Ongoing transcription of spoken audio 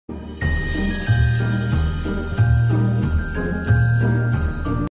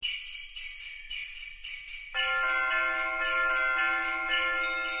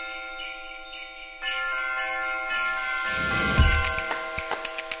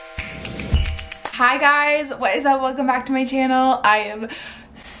Hi guys, what is up? Welcome back to my channel. I am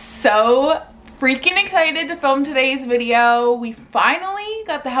so freaking excited to film today's video. We finally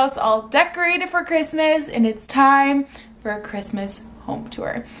got the house all decorated for Christmas and it's time for a Christmas home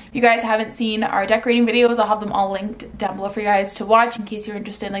tour. If you guys haven't seen our decorating videos, I'll have them all linked down below for you guys to watch in case you're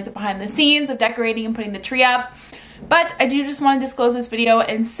interested in like the behind the scenes of decorating and putting the tree up. But I do just want to disclose this video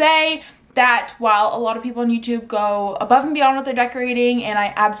and say that while a lot of people on YouTube go above and beyond with their decorating, and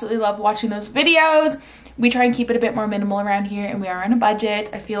I absolutely love watching those videos, we try and keep it a bit more minimal around here, and we are on a budget.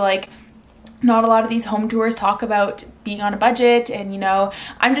 I feel like not a lot of these home tours talk about being on a budget, and you know,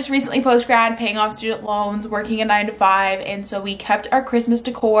 I'm just recently post-grad, paying off student loans, working a 9-to-5, and so we kept our Christmas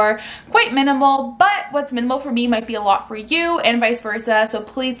decor quite minimal, but what's minimal for me might be a lot for you and vice versa, so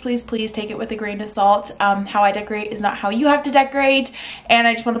please take it with a grain of salt. How I decorate is not how you have to decorate, and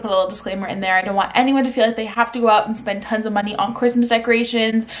I just want to put a little disclaimer in there. I don't want anyone to feel like they have to go out and spend tons of money on Christmas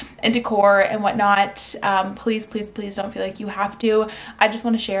decorations and decor and whatnot. Please don't feel like you have to. I just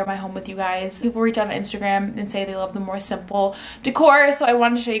want to share my home with you guys. People reach out on Instagram and say they love the more simple decor, so I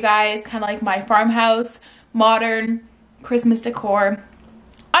wanted to show you guys kind of like my farmhouse modern Christmas decor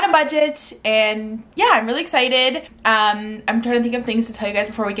on a budget. And yeah, I'm really excited. I'm trying to think of things to tell you guys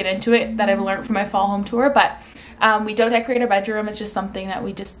before we get into it that I've learned from my fall home tour, but we don't decorate our bedroom. It's just something that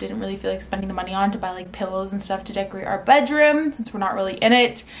we just didn't really feel like spending the money on, to buy like pillows and stuff to decorate our bedroom since we're not really in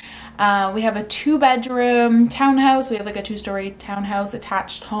it. We have a 2-bedroom townhouse. We have like a 2-story townhouse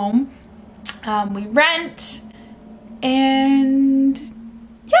attached home. We rent, and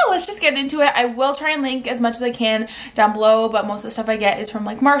yeah, let's just get into it. I will try and link as much as I can down below, but most of the stuff I get is from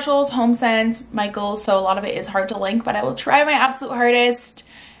like Marshall's, Homesense, Michael's, so a lot of it is hard to link, but I will try my absolute hardest,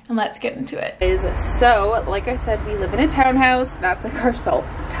 and let's get into it. So, like I said, we live in a townhouse. That's like our salt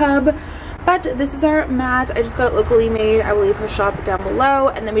tub. But this is our mat. I just got it locally made. I will leave her shop down below.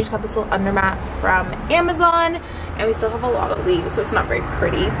 And then we just got this little undermat from Amazon. And we still have a lot of leaves, so it's not very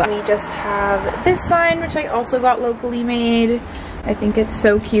pretty. But we just have this sign, which I also got locally made. I think it's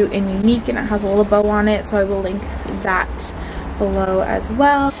so cute and unique, and it has a little bow on it. So I will link that below as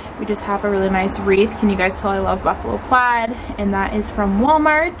well. We just have a really nice wreath. Can you guys tell I love buffalo plaid? And that is from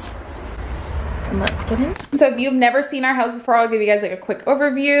Walmart. And let's get in. So if you've never seen our house before, I'll give you guys like a quick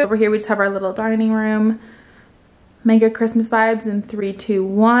overview. Over here we just have our little dining room. Mega Christmas vibes in 3, 2,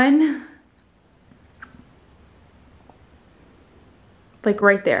 1. Like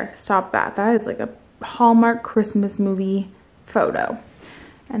right there. Stop that. That is like a Hallmark Christmas movie photo.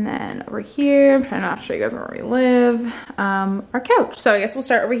 And then over here, I'm trying not to show you guys where we live. Our couch. So I guess we'll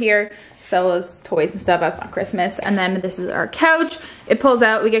start over here. Stella's toys and stuff. That's not Christmas. And then this is our couch. It pulls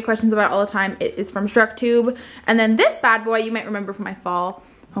out. We get questions about it all the time. It is from Structube. And then this bad boy you might remember from my fall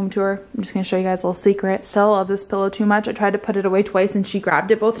home tour. I'm just going to show you guys a little secret. Stella loves this pillow too much. I tried to put it away twice and she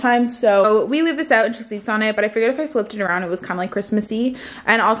grabbed it both times. So we leave this out and she sleeps on it. But I figured if I flipped it around, it was kind of like Christmassy.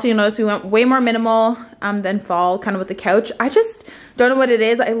 And also you'll notice we went way more minimal than fall, kind of with the couch. I just don't know what it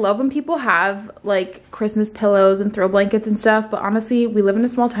is. I love when people have like Christmas pillows and throw blankets and stuff, but honestly, we live in a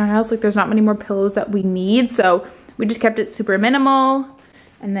small townhouse. Like there's not many more pillows that we need, so we just kept it super minimal.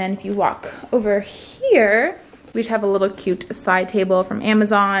 And then if you walk over here, we just have a little cute side table from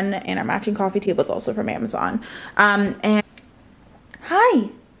Amazon, and our matching coffee table is also from Amazon. And hi,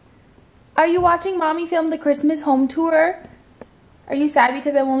 are you watching mommy film the Christmas home tour? Are you sad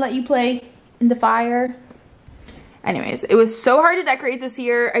because I won't let you play in the fire? Anyways, it was so hard to decorate this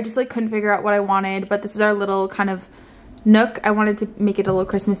year. I just like couldn't figure out what I wanted, but this is our little kind of nook. I wanted to make it a little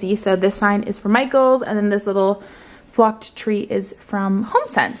Christmassy, so this sign is from Michael's, and then this little flocked tree is from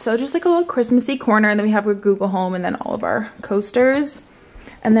Homesense. So just like a little Christmassy corner, and then we have our Google Home and then all of our coasters.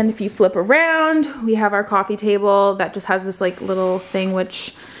 And then if you flip around, we have our coffee table that just has this like little thing,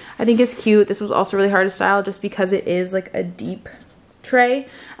 which I think is cute. This was also really hard to style just because it is like a deep tray,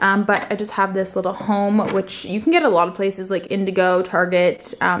 but I just have this little home, which you can get a lot of places like Indigo,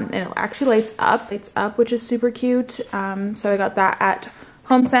 Target, and it actually lights up, which is super cute. So I got that at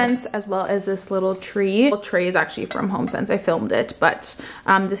Homesense, as well as this little tree. The tray is actually from Homesense. I filmed it, but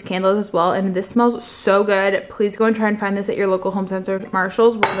this candle as well, and this smells so good. Please go and try and find this at your local Homesense or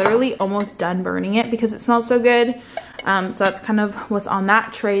Marshall's. We're literally almost done burning it because it smells so good. So that's kind of what's on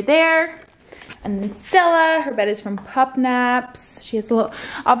that tray there. And then Stella, her bed is from Pup Naps. She has a little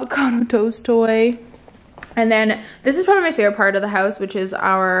avocado toast toy. And then this is probably my favorite part of the house, which is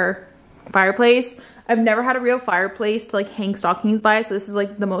our fireplace. I've never had a real fireplace to like hang stockings by, so this is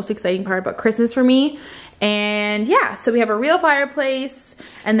like the most exciting part about Christmas for me. And yeah, so we have a real fireplace,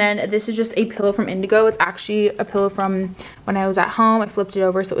 and then this is just a pillow from Indigo. It's actually a pillow from when I was at home. I flipped it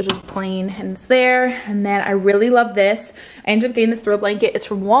over so it was just plain and it's there. And then I really love this. I ended up getting this throw blanket. It's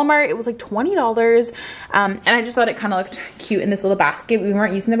from Walmart. It was like $20. And I just thought it kind of looked cute in this little basket. We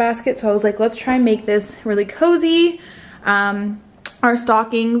weren't using the basket, so I was like, let's try and make this really cozy. Our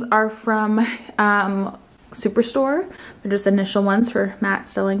stockings are from Superstore. They're just initial ones for Matt,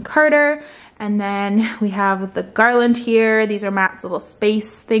 Stella, and Carter. And then we have the garland here. These are Matt's little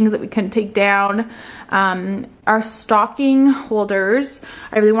space things that we couldn't take down. Our stocking holders,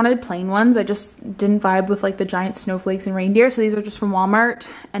 I really wanted plain ones. I just didn't vibe with like the giant snowflakes and reindeer. So these are just from Walmart.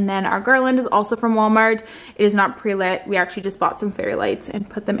 And then our garland is also from Walmart. It is not pre-lit. We actually just bought some fairy lights and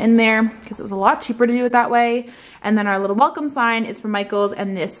put them in there because it was a lot cheaper to do it that way. And then our little welcome sign is from Michael's,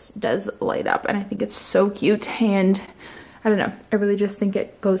 and this does light up. And I think it's so cute, and I don't know, I really just think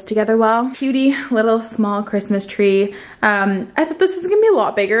it goes together well. Cutie little small Christmas tree. I thought this was gonna be a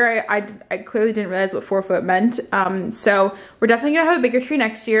lot bigger. I clearly didn't realize what 4 foot meant. So we're definitely gonna have a bigger tree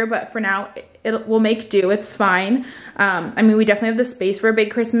next year, but for now it will make do, it's fine. I mean, we definitely have the space for a big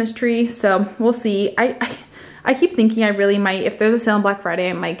Christmas tree, so we'll see. I keep thinking I really might, if there's a sale on Black Friday,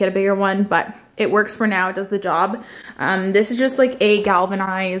 I might get a bigger one, but it works for now, it does the job. This is just like a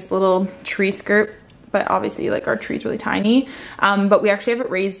galvanized little tree skirt, but obviously like our tree's really tiny. But we actually have it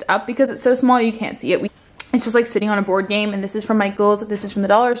raised up because it's so small you can't see it. It's just like sitting on a board game, and this is from Michael's, this is from the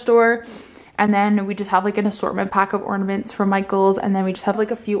dollar store. And then we just have like an assortment pack of ornaments from Michael's, and then we just have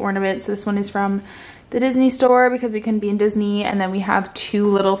like a few ornaments. So this one is from the Disney store because we couldn't be in Disney. And then we have 2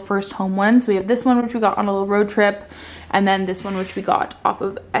 little first home ones. So we have this one, which we got on a little road trip, and then this one, which we got off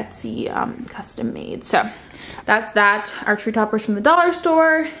of Etsy, custom made. So that's that. Our tree topper's from the dollar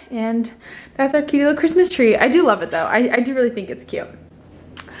store, and that's our cute little Christmas tree. I do love it though. I do really think it's cute.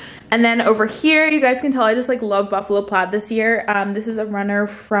 And then over here, you guys can tell I just like love buffalo plaid this year. This is a runner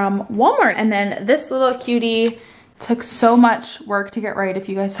from Walmart. And then this little cutie took so much work to get right. If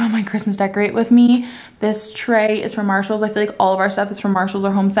you guys saw my Christmas decorate with me, this tray is from Marshall's. I feel like all of our stuff is from Marshall's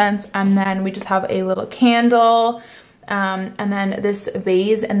or Homesense. And then we just have a little candle. And then this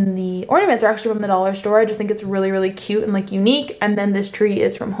vase and the ornaments are actually from the dollar store. I just think it's really, really cute and like unique. And then this tree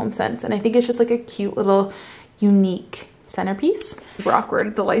is from Homesense, and I think it's just like a cute little unique centerpiece. Super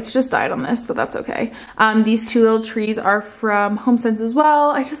awkward. The lights just died on this, but that's okay. These 2 little trees are from Homesense as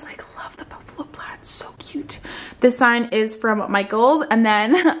well. I just like love the buffalo plaid. So cute. This sign is from Michael's. And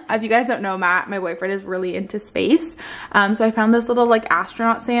then if you guys don't know, Matt, my boyfriend, is really into space. So I found this little like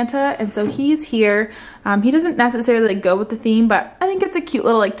astronaut Santa, and so he's here. He doesn't necessarily like go with the theme, but I think it's a cute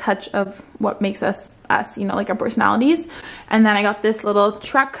little like touch of what makes us, you know, like our personalities. And then I got this little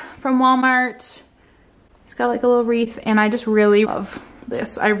truck from Walmart. It's got like a little wreath, and I just really love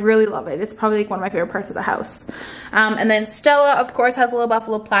this. I really love it. It's probably like one of my favorite parts of the house. And then Stella, of course, has a little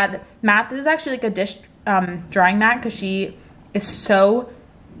buffalo plaid mat. This is actually like a dish drying mat because she is so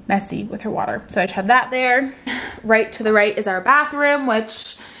messy with her water. So I just have that there. Right to the right is our bathroom,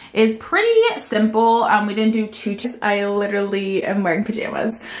 which is pretty simple. We didn't do too I literally am wearing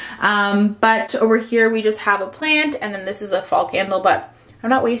pajamas. But over here we just have a plant, and then this is a fall candle, but I'm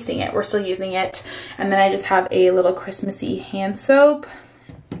not wasting it. We're still using it. And then I just have a little Christmassy hand soap.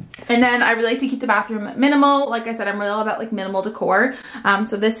 And then I really like to keep the bathroom minimal. Like I said, I'm really all about like minimal decor.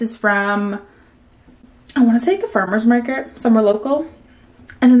 So this is from, I want to say the farmer's market, somewhere local.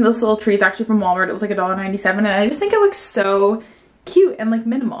 And then this little tree is actually from Walmart. It was like $1.97, and I just think it looks so cute and like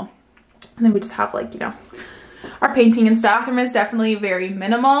minimal. And then we just have like, you know, our painting and stuff. Bathroom is definitely very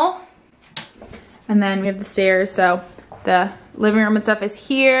minimal. And then we have the stairs. So the living room and stuff is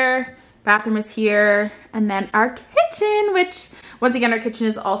here, bathroom is here, and then our kitchen, which once again, our kitchen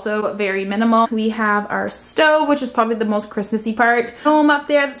is also very minimal. We have our stove, which is probably the most Christmassy part. Home up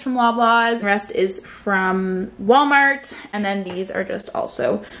there, that's from Loblaws. The rest is from Walmart. And then these are just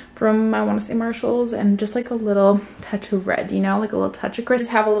also from, I want to say Marshall's, and just like a little touch of red, you know, like a little touch of Christmas.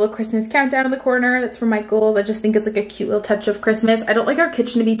 Have a little Christmas countdown in the corner. That's from Michael's. I just think it's like a cute little touch of Christmas. I don't like our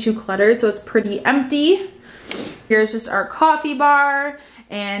kitchen to be too cluttered, so it's pretty empty. Here's just our coffee bar,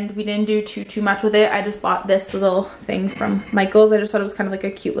 and we didn't do too much with it. I just bought this little thing from Michael's. I just thought it was kind of like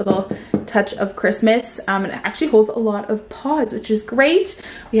a cute little touch of Christmas. And it actually holds a lot of pods, which is great.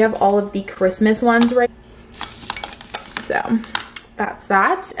 We have all of the Christmas ones right. So that's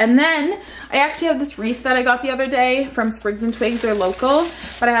that. And then I actually have this wreath that I got the other day from Sprigs and Twigs. They're local,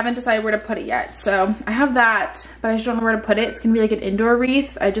 but I haven't decided where to put it yet. So I have that, but I just don't know where to put it. It's gonna be like an indoor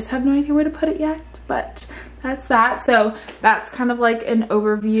wreath. I just have no idea where to put it yet. but that's that. So that's kind of like an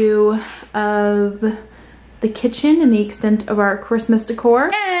overview of the kitchen and the extent of our Christmas decor.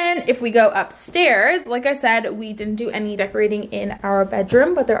 And if we go upstairs, like I said, we didn't do any decorating in our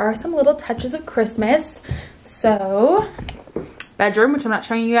bedroom, but there are some little touches of Christmas. So bedroom, which I'm not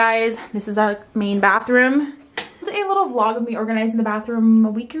showing you guys. This is our main bathroom. A little vlog of me organizing the bathroom a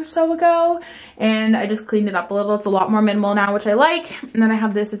week or so ago, and I just cleaned it up a little. It's a lot more minimal now, which I like. And then I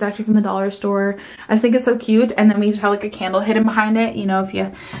have this, it's actually from the dollar store. I think it's so cute. And then we just have like a candle hidden behind it, you know, if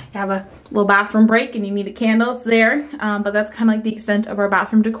you have a little bathroom break and you need a candle, it's there. But that's kind of like the extent of our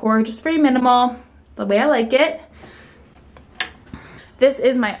bathroom decor, just very minimal, the way I like it. This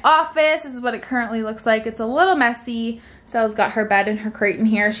is my office. This is what it currently looks like. It's a little messy. Sal's got her bed and her crate in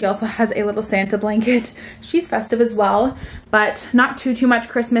here. She also has a little Santa blanket. She's festive as well, but not too much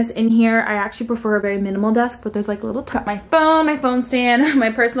Christmas in here. I actually prefer a very minimal desk, but there's like a little my phone stand, my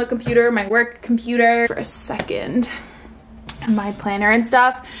personal computer, my work computer. For a second, my planner and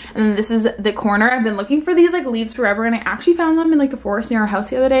stuff. And then this is the corner. I've been looking for these like leaves forever, and I actually found them in like the forest near our house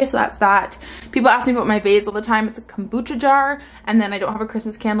the other day. So that's that. People ask me about my vase all the time. It's a kombucha jar, and then I don't have a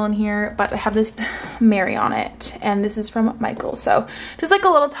Christmas candle in here, but I have this Mary on it, and this is from Michael. So just like a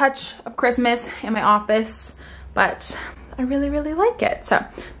little touch of Christmas in my office, but I really like it. So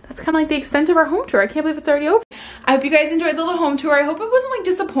that's kind of like the extent of our home tour. I can't believe it's already over. I hope you guys enjoyed the little home tour. I hope it wasn't like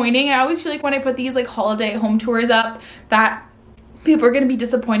disappointing. I always feel like when I put these like holiday home tours up that people are going to be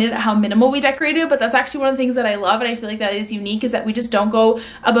disappointed at how minimal we decorated, but that's actually one of the things that I love, and I feel like that is unique, is that we just don't go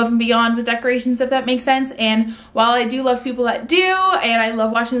above and beyond with decorations, if that makes sense. And while I do love people that do, and I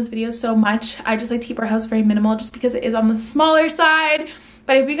love watching those videos so much, I just like to keep our house very minimal just because it is on the smaller side.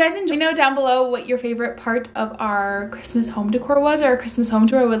 But if you guys enjoy, know down below what your favorite part of our Christmas home decor was, or our Christmas home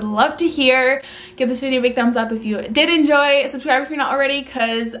tour. I would love to hear. Give this video a big thumbs up if you did enjoy. Subscribe if you're not already,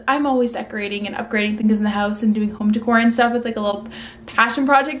 because I'm always decorating and upgrading things in the house and doing home decor and stuff. It's like a little passion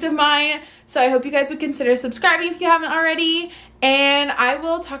project of mine. So I hope you guys would consider subscribing if you haven't already. And I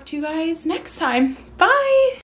will talk to you guys next time. Bye!